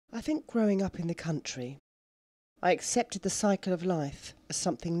I think growing up in the country, I accepted the cycle of life as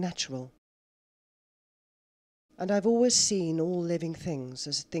something natural. And I've always seen all living things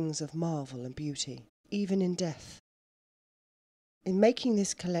as things of marvel and beauty, even in death. In making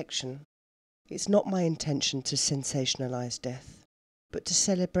this collection, it's not my intention to sensationalise death, but to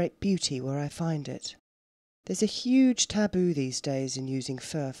celebrate beauty where I find it. There's a huge taboo these days in using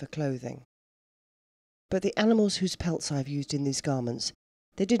fur for clothing. But the animals whose pelts I've used in these garments,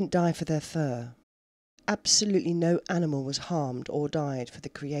 they didn't die for their fur. Absolutely no animal was harmed or died for the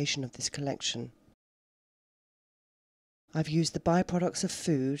creation of this collection. I've used the byproducts of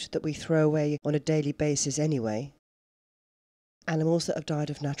food that we throw away on a daily basis anyway, animals that have died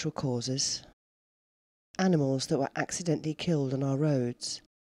of natural causes, animals that were accidentally killed on our roads,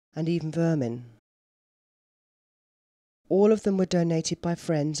 and even vermin. All of them were donated by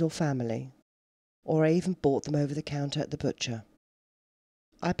friends or family, or I even bought them over the counter at the butcher.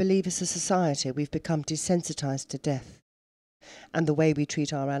 I believe as a society we've become desensitised to death and the way we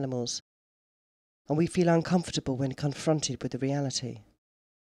treat our animals, and we feel uncomfortable when confronted with the reality.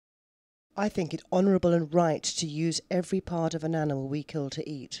 I think it honourable and right to use every part of an animal we kill to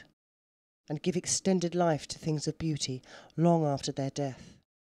eat, and give extended life to things of beauty long after their death.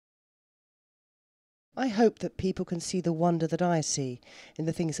 I hope that people can see the wonder that I see in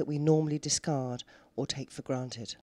the things that we normally discard or take for granted.